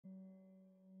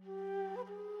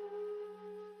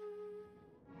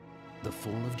The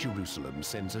fall of Jerusalem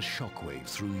sends a shockwave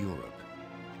through Europe.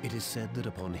 It is said that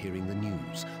upon hearing the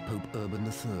news, Pope Urban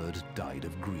III died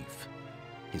of grief.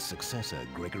 His successor,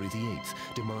 Gregory VIII,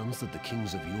 demands that the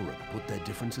kings of Europe put their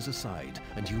differences aside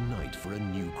and unite for a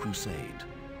new crusade.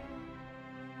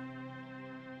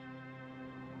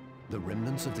 The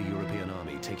remnants of the European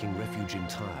army taking refuge in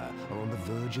Tyre are on the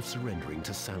verge of surrendering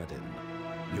to Saladin.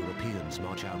 Europeans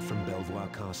march out from Belvoir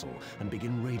Castle and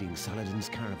begin raiding Saladin's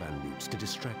caravan routes to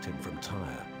distract him from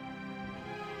Tyre.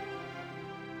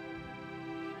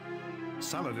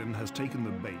 Saladin has taken the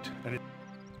bait, and it...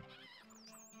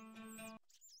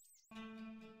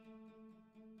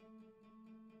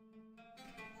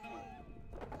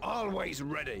 Always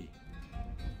ready!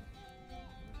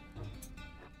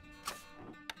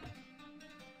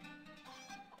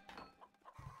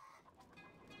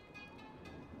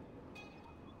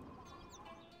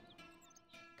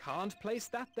 Can't place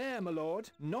that there, my lord.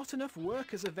 Not enough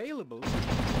workers available.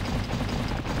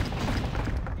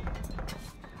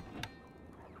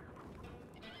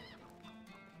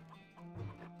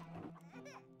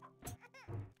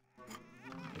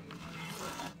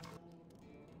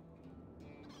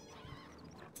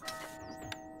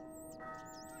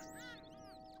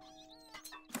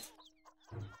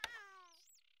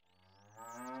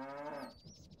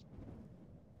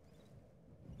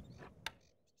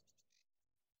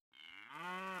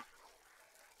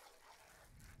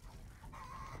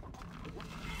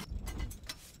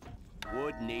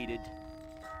 Wood needed.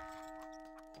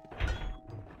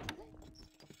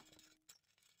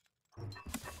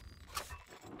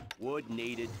 Wood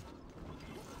needed.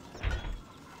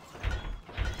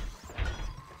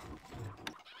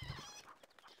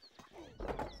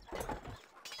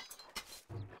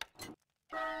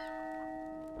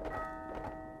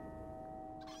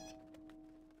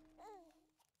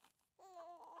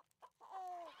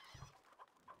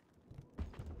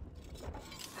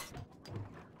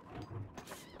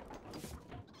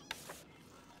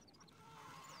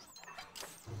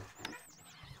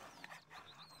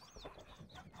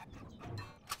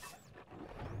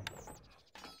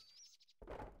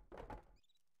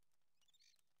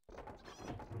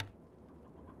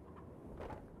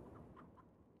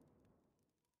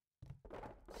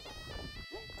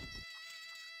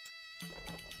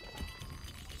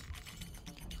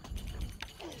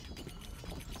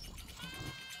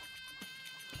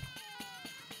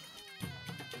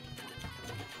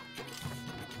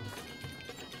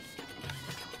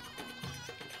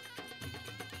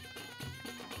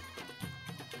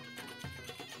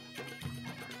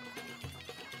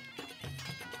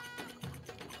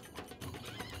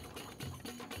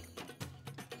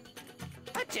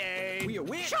 We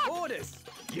await orders!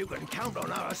 You can count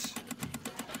on us!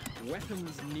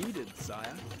 Weapons needed,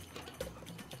 sire.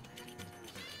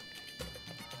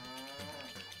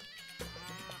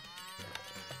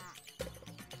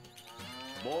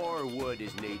 More wood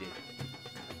is needed.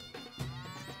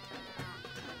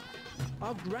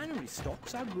 Our granary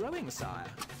stocks are growing, sire.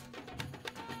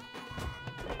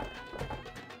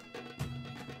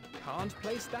 Can't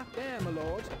place that there, my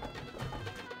lord.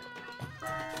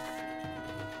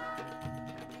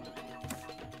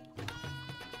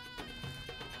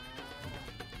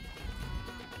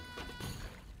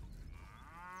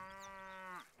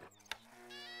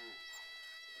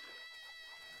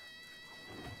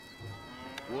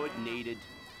 Wood needed.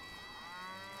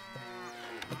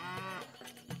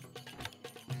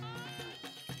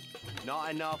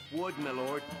 Not enough wood, my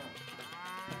lord.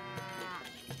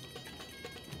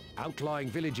 Outlying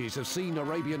villages have seen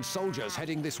Arabian soldiers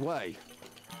heading this way.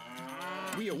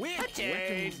 We await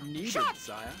weapons needed,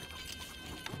 sire.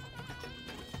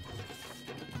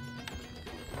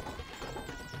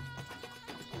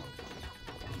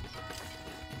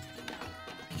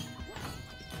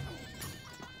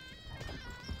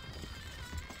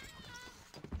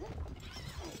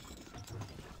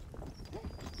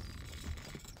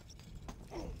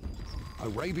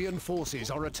 Arabian forces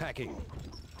are attacking.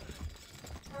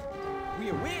 We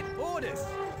await orders.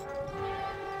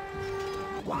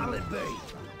 What'll it be?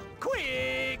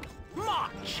 Quick!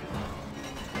 March!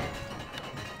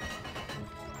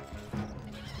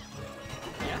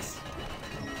 Yes?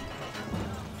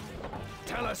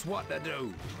 Tell us what to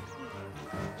do.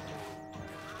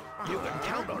 You can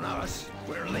count on us.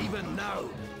 We're leaving now.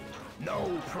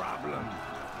 No problem.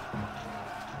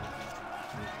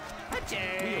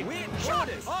 We await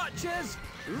orders. Archers,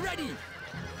 ready.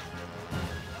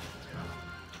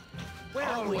 Where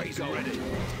always ready.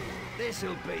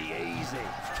 This'll be easy.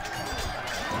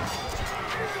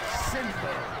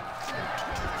 Simple.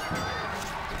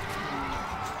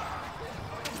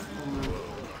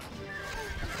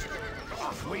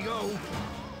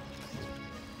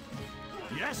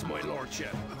 us, my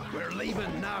lordship. We're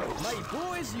leaving now. My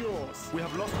bow is yours. We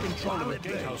have lost control of What'll the it be?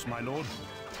 gatehouse, my lord.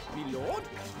 Me lord,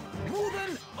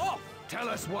 moving off. Tell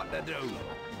us what to do.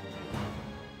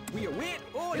 We await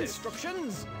orders.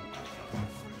 Instructions.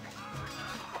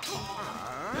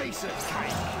 Piece of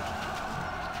cake.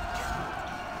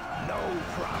 No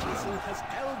problem. Whistle has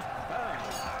held firm.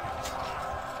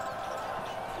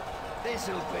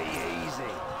 This'll be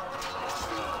easy.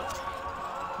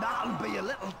 That'll be a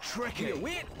little We tricky.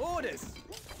 await orders.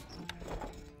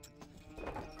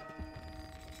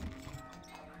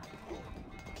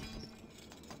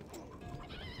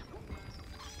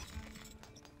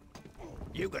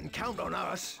 You can count on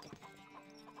us.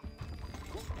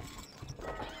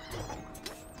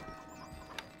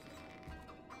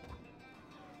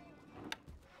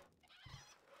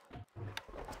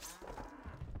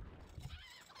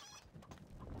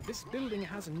 This building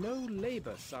has no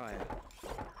labor, sire.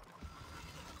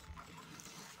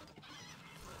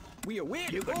 We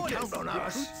await You can orders. count on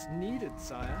us. Recruits needed,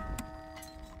 sire.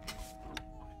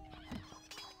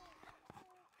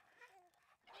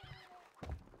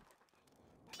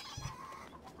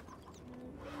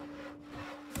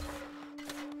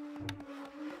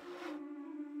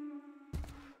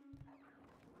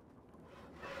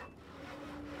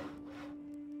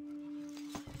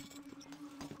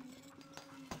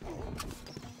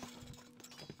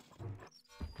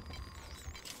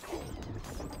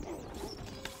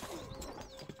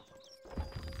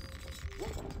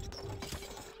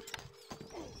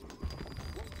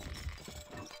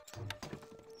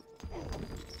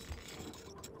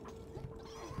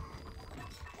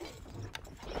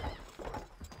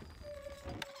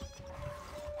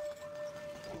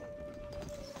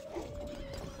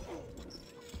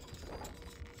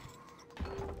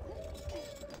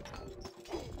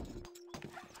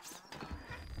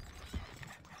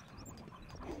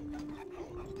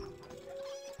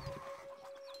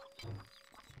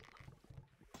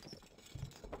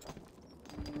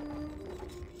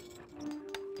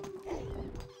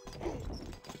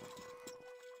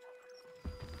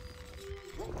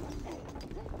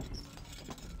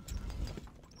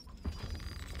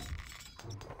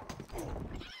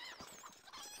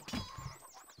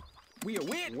 We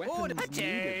await orders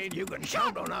needed. You can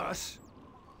count on us.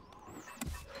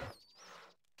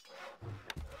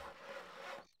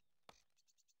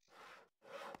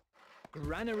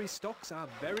 Granary stocks are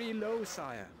very low,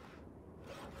 sire.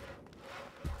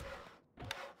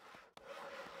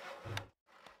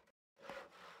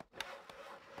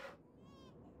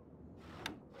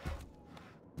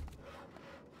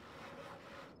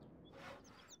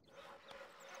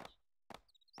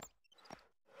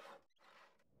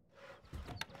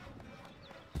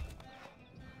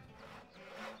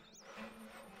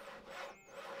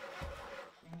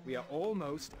 We are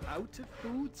almost out of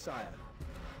food, sire.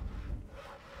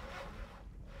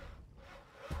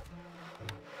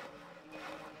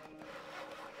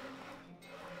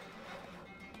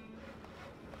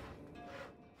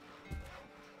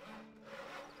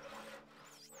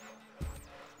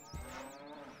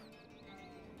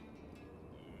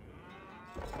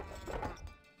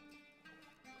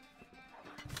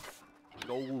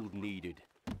 Gold needed.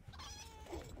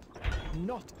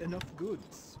 Not enough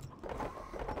goods.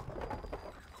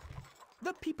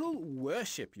 The people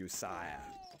worship you, sire.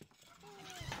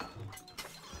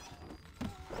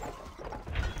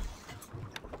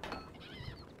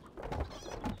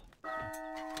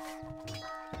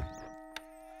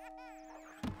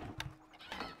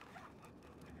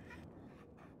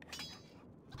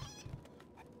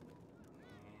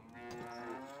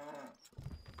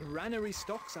 Granary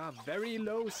stocks are very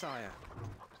low, sire.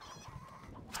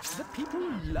 The people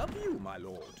love you, my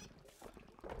lord.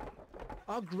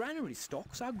 Our granary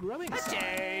stocks are growing,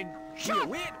 sire. We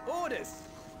await orders.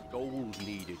 Gold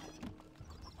needed.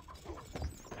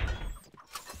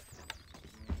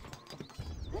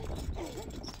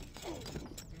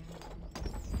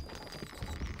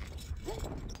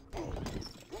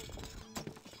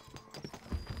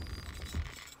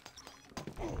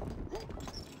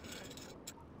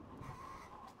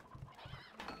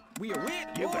 We await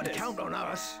You orders. can count on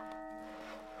us.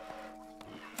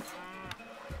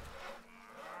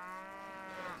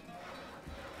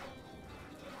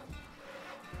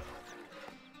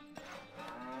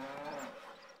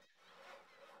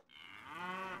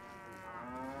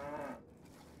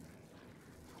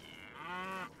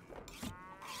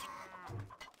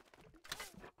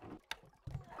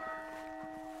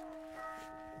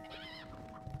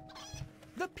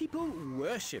 The people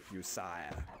worship you,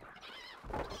 sire.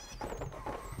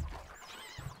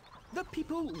 The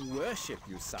people worship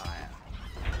you, sire.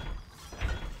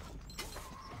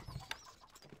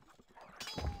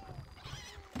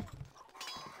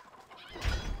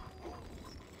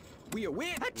 We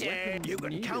await weapons You can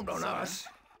needed, count on sire. us.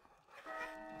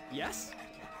 Yes?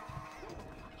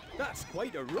 That's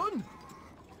quite a run.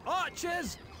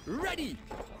 Archers, ready.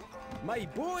 My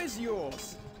boy's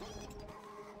yours.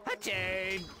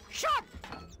 Attain! Shot!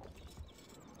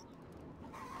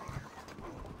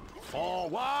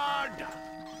 Forward!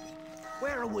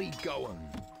 Where are we going?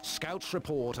 Scouts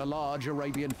report a large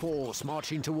Arabian force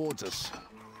marching towards us.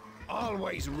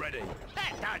 Always ready.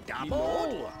 That lord.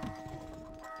 double!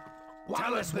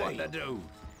 Tell us what to do.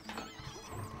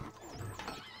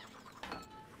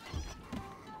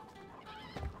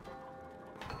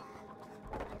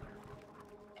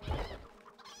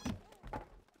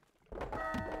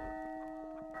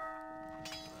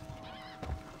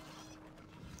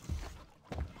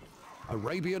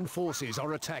 Arabian forces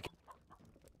are attacking.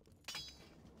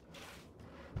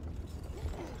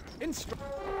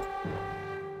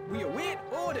 We await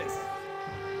orders.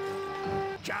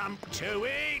 Jump to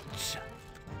it!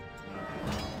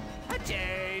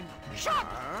 Attain! Shot!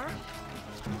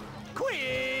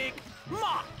 Quick!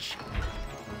 March!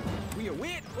 We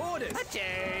await orders.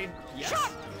 Attain! Yes.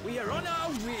 Shot! We are on our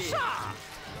way. Sir!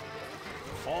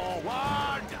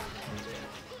 Forward!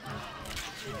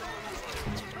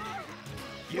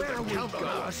 You can count on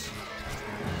us.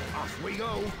 Off we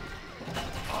go.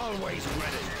 Always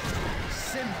ready.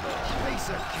 Simple piece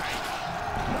of cake.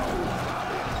 No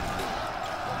problem.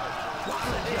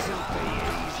 While it isn't be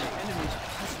easy. The enemy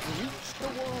has breached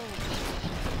the wall.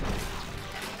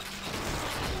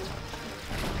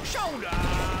 Shoulder!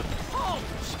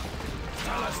 Halt!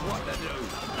 Tell us what to do.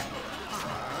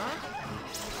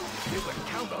 You can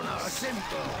count on us. Simple.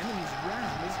 The enemy's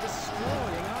ram is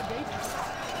destroying our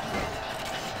gatehouse.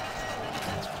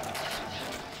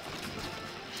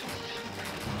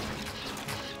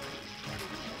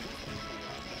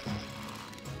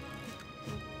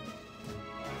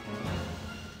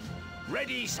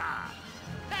 Ready, sir.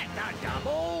 That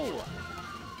double.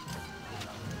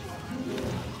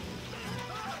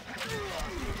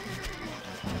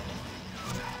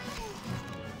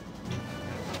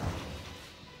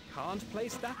 Can't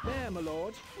place that there, my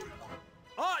lord.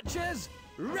 Archers,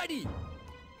 ready!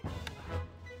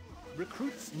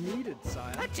 Recruits needed,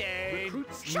 sire. Attain!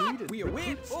 Recruits Shot! needed. We await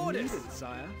Recruits orders, needed.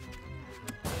 sire.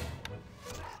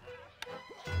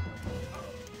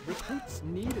 Recruits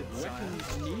needed, sire.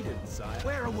 Weapons needed, sire.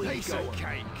 Where are we Piece going? of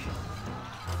Cake.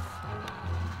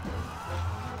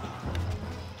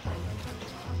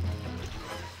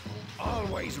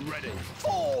 Always ready.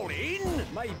 Fall in.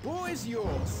 My boy's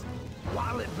yours.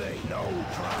 While it be no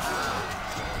trouble.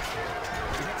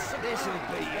 This'll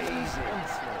be easy.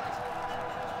 Onslaught.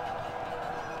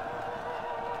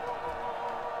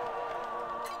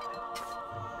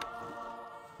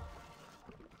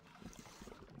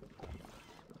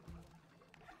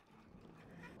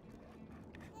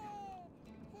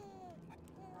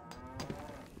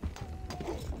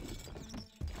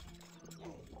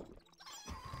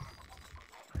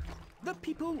 The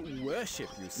people worship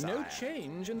you, sire. No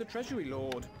change in the treasury,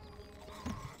 lord.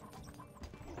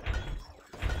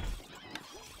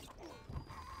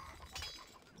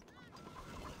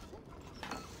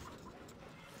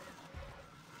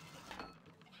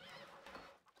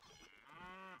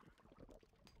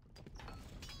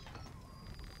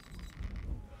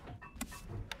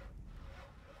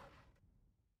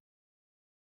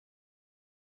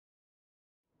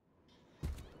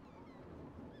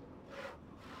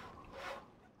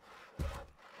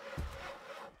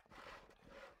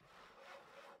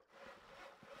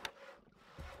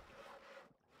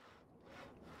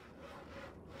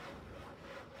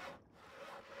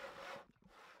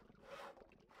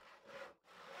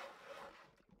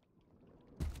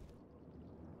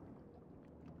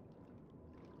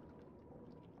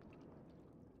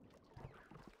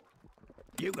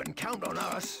 You can count on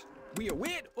us. We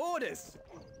await orders.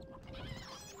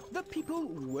 The people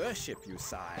worship you,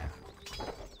 sire.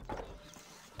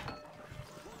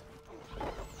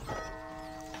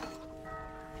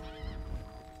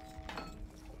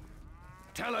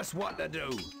 Tell us what to do.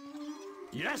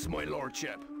 Yes, my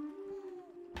lordship.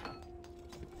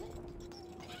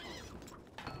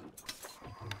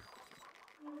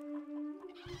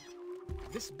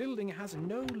 This building has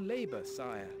no labor,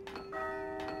 sire.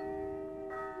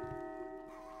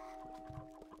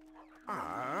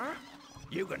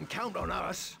 You can count on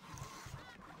us.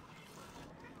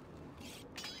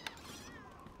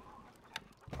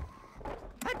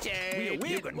 We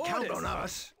await You can count orders. on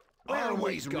us. Where are we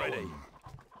Always going? ready.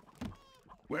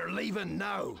 We're leaving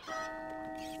now.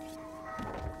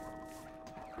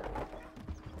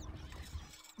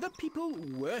 The people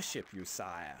worship you,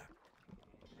 sire.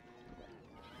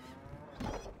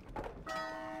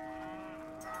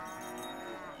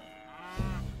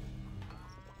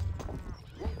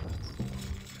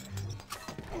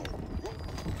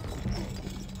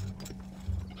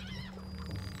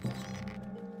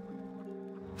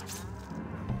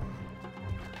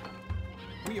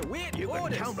 We await You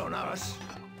orders. can count on us.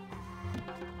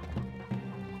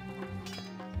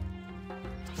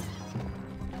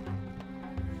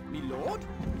 Me lord?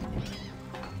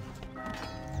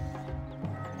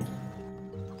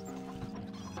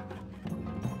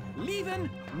 Leaving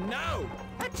now!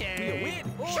 We await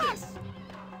orders!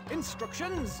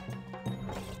 Instructions!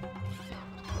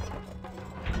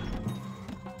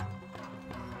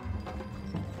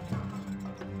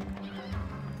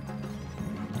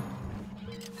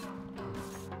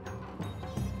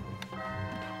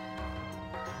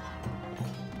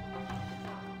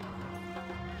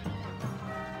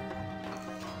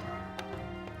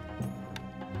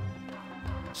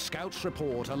 Scouts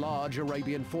report a large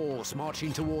Arabian force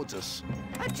marching towards us.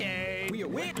 Attain! We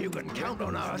await You can count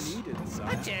on us. needed, sire.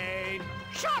 Attain!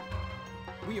 Shot!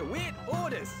 We await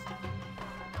orders!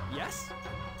 Yes?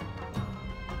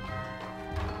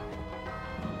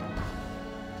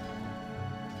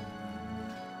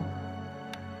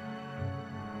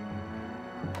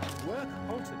 Work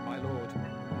halted, my lord.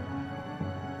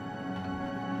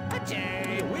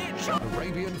 Attain! We await shot!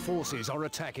 Arabian forces are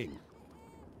attacking.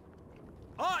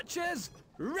 Archers,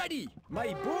 ready!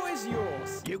 My bow is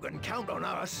yours! You can count on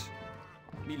us.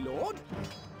 Me lord,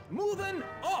 moving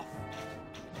off!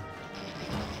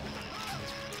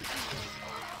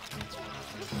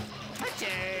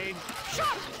 Attain!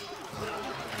 Shot!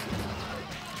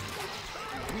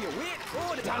 We await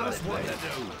orders! Tell us what to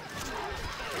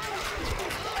do.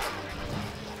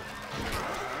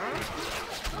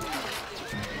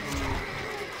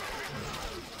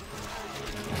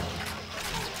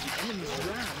 The enemy's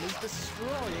ram is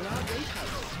destroying our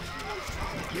gatehouse.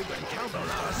 You can count on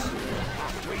us.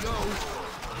 Off we go.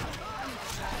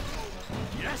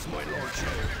 Yes, my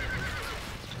lordship.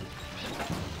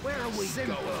 Where are we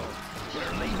going?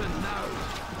 We're leaving now.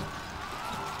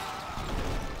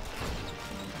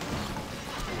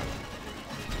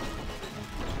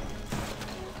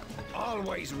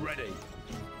 Always ready.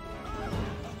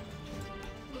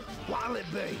 What'll it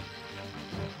be?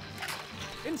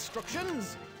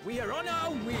 Instructions! We are on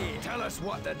our way! Tell us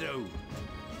what to do.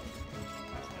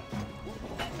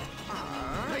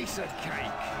 Piece of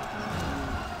cake.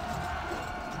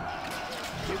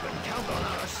 You can count on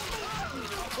us.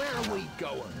 Where are we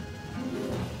going?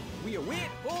 We await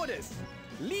orders!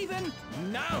 Leaving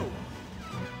now!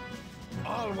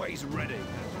 Always ready.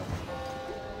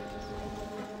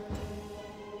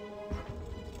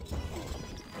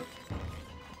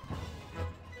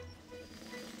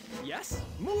 Yes?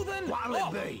 Moving What'll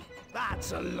off! it be?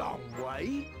 That's a long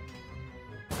way.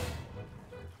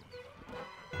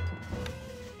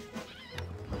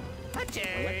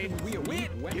 Attain! We await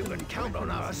You can count on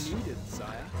us. needed,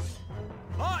 sire.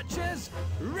 Archers,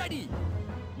 ready!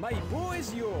 My bow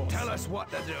is yours! Tell us what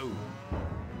to do.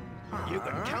 You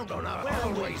can count on us. Where are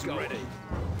we Always going? ready.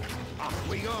 Off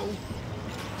we go.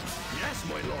 Yes,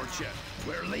 my lordship.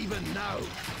 We're leaving now.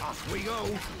 Off we go.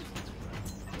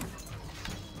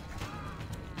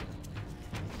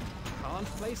 Can't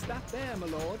place that there, my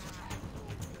lord.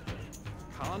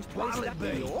 Can't place What'll that, it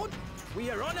be? my lord. We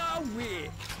are on our way.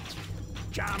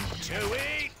 Jump to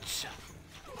it.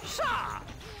 Sir!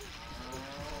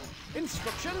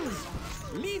 Instructions.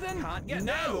 Leaving Can't get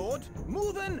now, there, lord.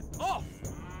 Moving off.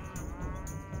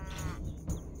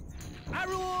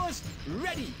 Arrows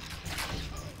ready.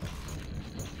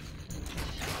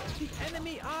 The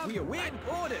enemy are... We await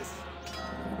orders.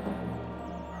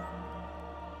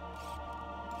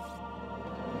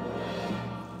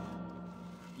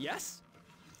 Yes?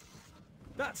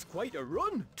 That's quite a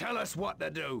run. Tell us what to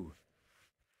do.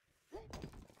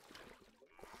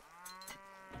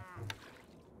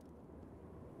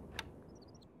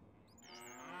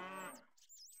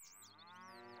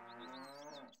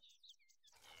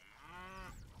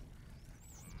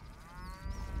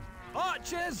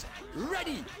 Archers,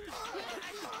 ready!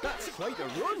 That's quite a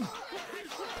run.